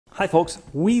Hi folks,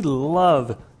 we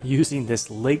love using this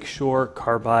Lakeshore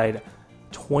Carbide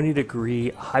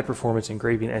 20-degree high-performance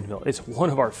engraving end mill. It's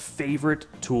one of our favorite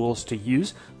tools to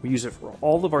use. We use it for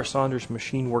all of our Saunders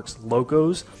Machine Works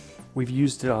logos. We've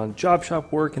used it on job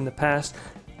shop work in the past,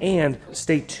 and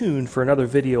stay tuned for another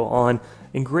video on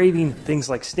engraving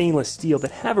things like stainless steel that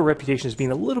have a reputation as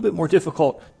being a little bit more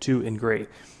difficult to engrave.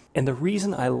 And the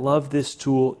reason I love this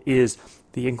tool is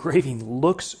the engraving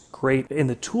looks great, and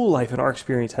the tool life in our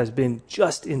experience has been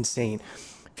just insane.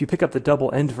 If you pick up the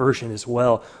double end version as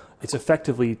well, it's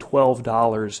effectively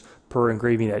 $12 per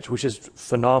engraving edge, which is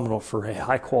phenomenal for a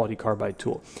high quality carbide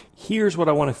tool. Here's what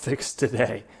I want to fix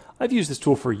today. I've used this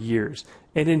tool for years,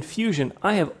 and in Fusion,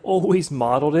 I have always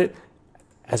modeled it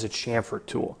as a chamfer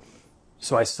tool.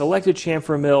 So I selected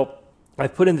chamfer mill, I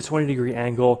put in the 20-degree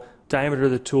angle, diameter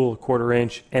of the tool, 1/4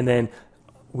 inch, and then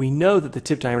we know that the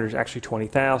tip diameter is actually 20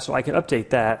 thou, so I can update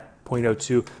that,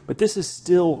 0.02, but this is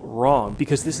still wrong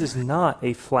because this is not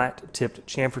a flat-tipped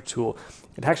chamfer tool.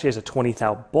 It actually has a 20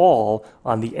 thou ball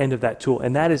on the end of that tool,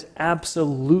 and that is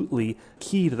absolutely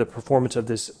key to the performance of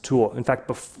this tool. In fact,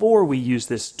 before we use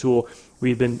this tool,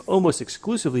 we've been almost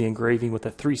exclusively engraving with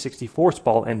a 3/64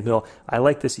 ball end mill. I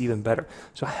like this even better.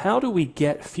 So how do we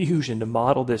get Fusion to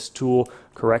model this tool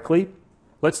correctly?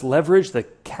 Let's leverage the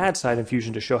CAD side in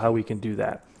Fusion to show how we can do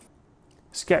that.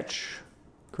 Sketch,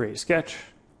 create a sketch.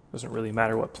 Doesn't really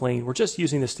matter what plane. We're just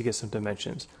using this to get some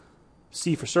dimensions.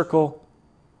 C for circle.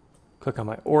 Click on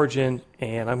my origin,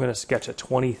 and I'm going to sketch a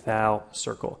 20 thou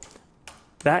circle.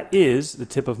 That is the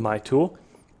tip of my tool.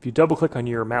 If you double click on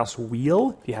your mouse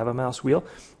wheel, if you have a mouse wheel,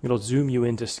 it'll zoom you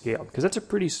into scale because that's a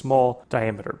pretty small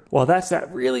diameter. Well, that's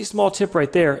that really small tip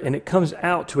right there, and it comes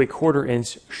out to a 1/4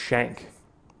 inch shank.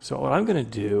 So what I'm going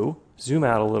to do, zoom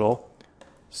out a little,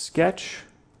 sketch,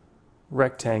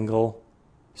 rectangle,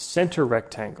 center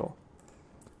rectangle.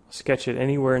 Sketch it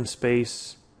anywhere in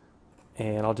space,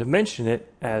 and I'll dimension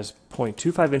it as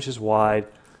 0.25 inches wide,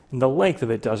 and the length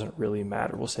of it doesn't really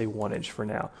matter. We'll say 1 inch for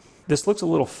now. This looks a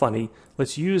little funny.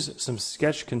 Let's use some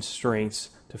sketch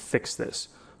constraints to fix this.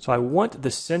 So I want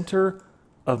the center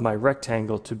of my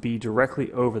rectangle to be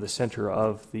directly over the center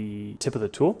of the tip of the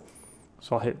tool.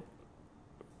 So I'll hit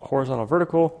horizontal,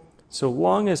 vertical. So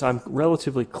long as I'm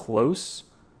relatively close,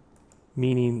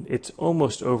 meaning it's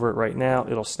almost over it right now,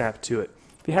 it'll snap to it.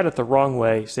 If you had it the wrong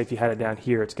way, say if you had it down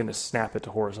here, it's going to snap it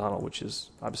to horizontal, which is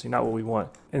obviously not what we want.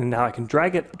 And now I can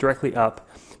drag it directly up,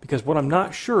 because what I'm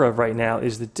not sure of right now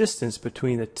is the distance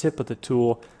between the tip of the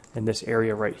tool and this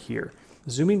area right here.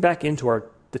 Zooming back into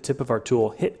the tip of our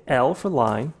tool, hit L for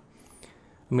line.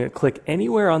 I'm going to click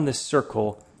anywhere on this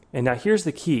circle, and now here's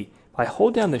the key. If I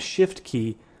hold down the Shift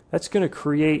key, that's going to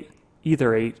create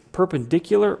either a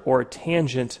perpendicular or a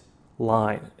tangent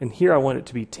line. And here I want it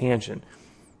to be tangent.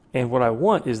 And what I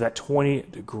want is that 20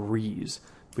 degrees.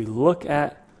 If we look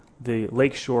at the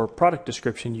Lakeshore product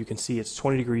description, you can see it's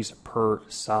 20 degrees per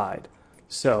side.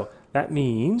 So that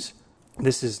means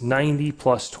this is 90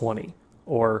 plus 20,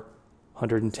 or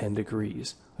 110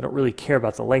 degrees. I don't really care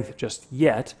about the length just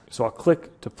yet, so I'll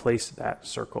click to place that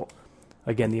circle.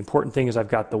 Again, the important thing is I've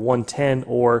got the 110,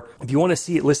 or if you want to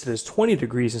see it listed as 20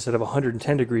 degrees instead of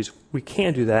 110 degrees, we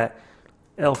can do that.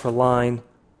 L for line,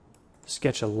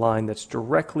 sketch a line that's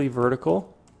directly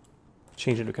vertical,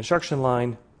 change it to construction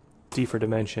line, D for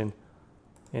dimension,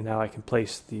 and now I can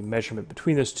place the measurement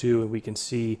between those two, and we can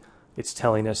see it's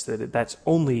telling us that that's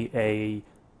only a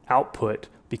output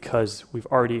because we've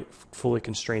already fully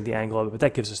constrained the angle of it, but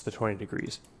that gives us the 20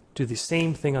 degrees. Do the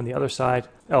same thing on the other side.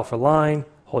 L for line,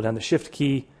 hold down the Shift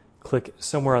key, click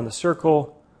somewhere on the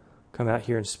circle, come out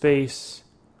here in space.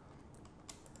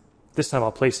 This time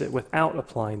I'll place it without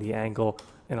applying the angle,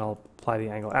 and I'll apply the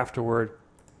angle afterward.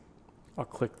 I'll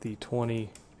click the 20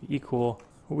 equal.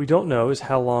 What we don't know is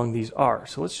how long these are,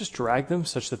 so let's just drag them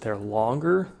such that they're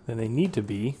longer than they need to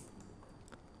be.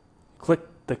 Click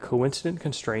the coincident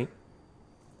constraint,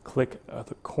 click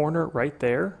the corner right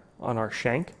there on our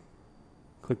shank,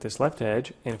 click this left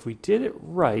edge, and if we did it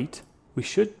right, we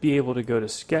should be able to go to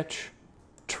Sketch,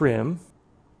 Trim,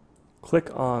 click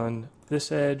on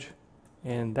this edge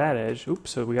and that edge.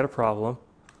 Oops, so we got a problem.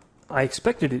 I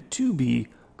expected it to be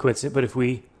coincident, but if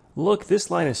we look, this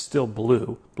line is still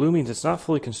blue. Blue means it's not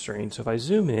fully constrained, so if I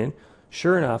zoom in,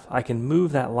 sure enough, I can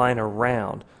move that line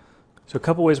around. So a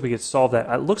couple ways we could solve that.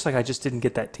 It looks like I just didn't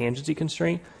get that tangency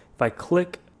constraint. If I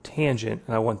click tangent,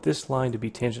 and I want this line to be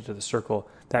tangent to the circle,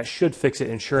 that should fix it,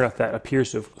 and sure enough, that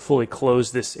appears to have fully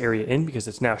closed this area in because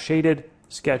it's now shaded.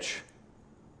 Sketch,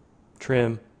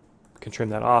 trim, can trim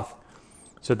that off.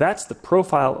 So that's the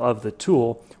profile of the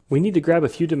tool. We need to grab a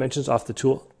few dimensions off the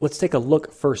tool. Let's take a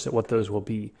look first at what those will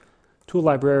be. Tool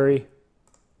library,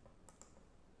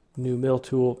 new mill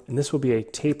tool, and this will be a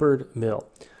tapered mill.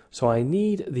 So I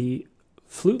need the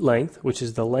flute length, which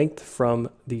is the length from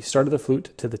the start of the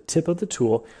flute to the tip of the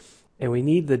tool, and we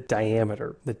need the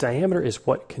diameter. The diameter is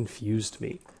what confused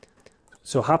me.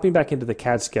 So hopping back into the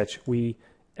CAD sketch, we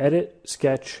edit,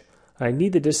 sketch. I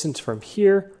need the distance from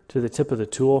here to the tip of the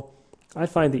tool. I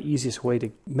find the easiest way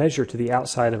to measure to the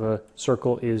outside of a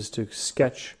circle is to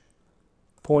sketch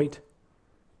point.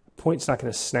 Point's not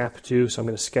going to snap to, so I'm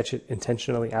going to sketch it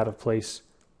intentionally out of place.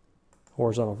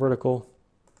 Horizontal, vertical.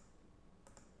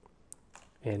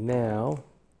 And now,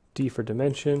 D for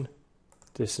dimension,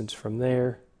 distance from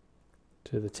there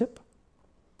to the tip,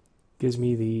 gives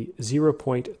me the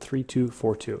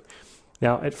 0.3242.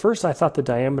 Now, at first I thought the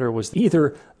diameter was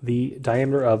either the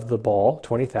diameter of the ball,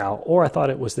 20 thou, or I thought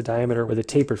it was the diameter where the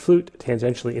tapered flute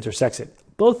tangentially intersects it.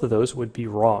 Both of those would be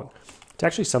wrong. It's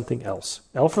actually something else.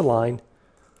 L for line,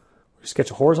 we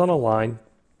sketch a horizontal line,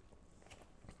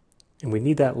 and we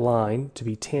need that line to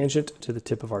be tangent to the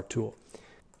tip of our tool.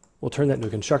 We'll turn that into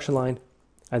a construction line.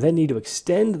 I then need to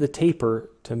extend the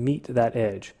taper to meet that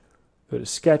edge. Go to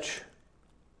Sketch,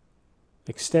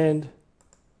 Extend,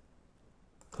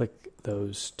 click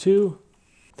those two.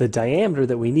 The diameter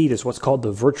that we need is what's called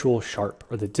the virtual sharp,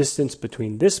 or the distance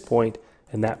between this point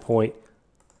and that point,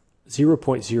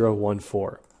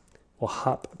 0.014. We'll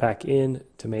hop back in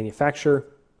to Manufacture,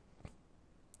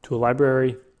 Tool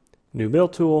Library, New Mill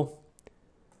Tool,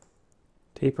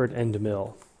 Tapered End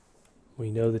Mill. We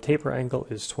know the taper angle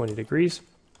is 20 degrees.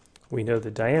 We know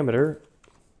the diameter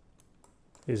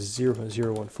is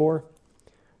 0.014.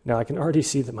 Now I can already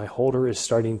see that my holder is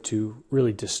starting to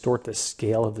really distort the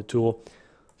scale of the tool.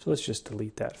 So let's just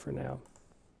delete that for now.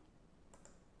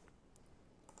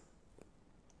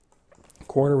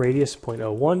 Corner radius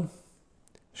 0.01.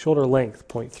 Shoulder length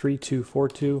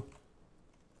 0.3242.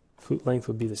 Flute length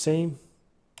would be the same.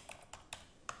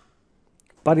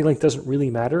 Body length doesn't really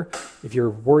matter. If you're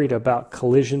worried about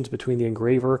collisions between the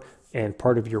engraver and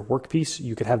part of your workpiece,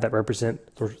 you could have that represent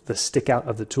the stick out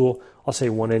of the tool. I'll say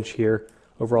 1 inch here.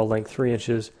 Overall length 3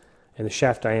 inches, and the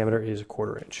shaft diameter is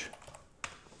 1/4 inch.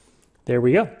 There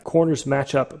we go. Corners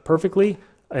match up perfectly.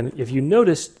 And if you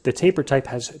notice, the taper type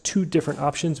has 2 different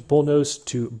options, bullnose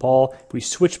to ball. If we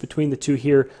switch between the 2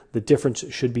 here, the difference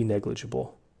should be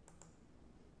negligible.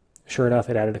 Sure enough,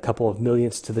 it added a couple of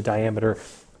millionths to the diameter.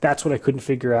 That's what I couldn't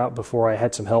figure out before I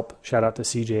had some help. Shout out to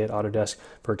CJ at AutoDesk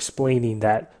for explaining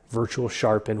that virtual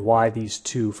sharp and why these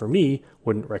 2, for me,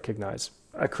 wouldn't recognize.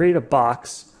 I created a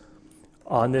box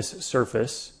on this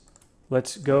surface.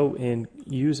 Let's go and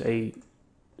use a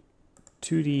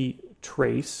 2D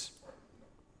trace.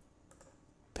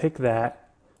 Pick that,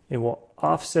 and we'll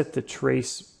offset the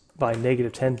trace by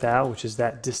 -10 thou, which is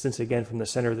that distance again from the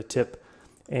center of the tip.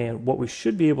 And what we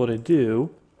should be able to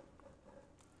do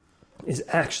is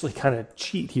actually kind of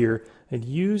cheat here and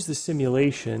use the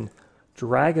simulation,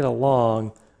 drag it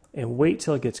along, and wait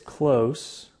till it gets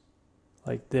close,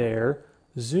 like there.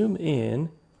 Zoom in.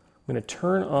 I'm going to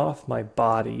turn off my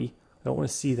body. I don't want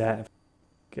to see that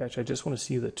sketch. I just want to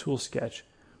see the tool sketch.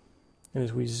 And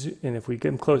as if we get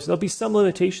them close, there'll be some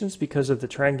limitations because of the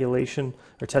triangulation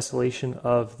or tessellation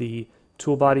of the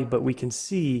tool body, but we can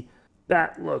see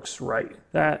that looks right.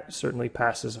 That certainly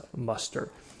passes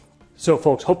muster. So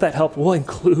folks, hope that helped. We'll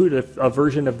include a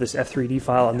version of this F3D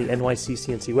file on the NYC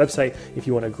CNC website if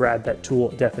you want to grab that tool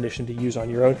definition to use on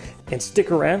your own. And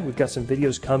stick around, we've got some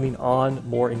videos coming on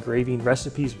more engraving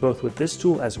recipes, both with this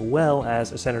tool as well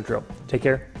as a center drill. Take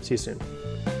care, see you soon.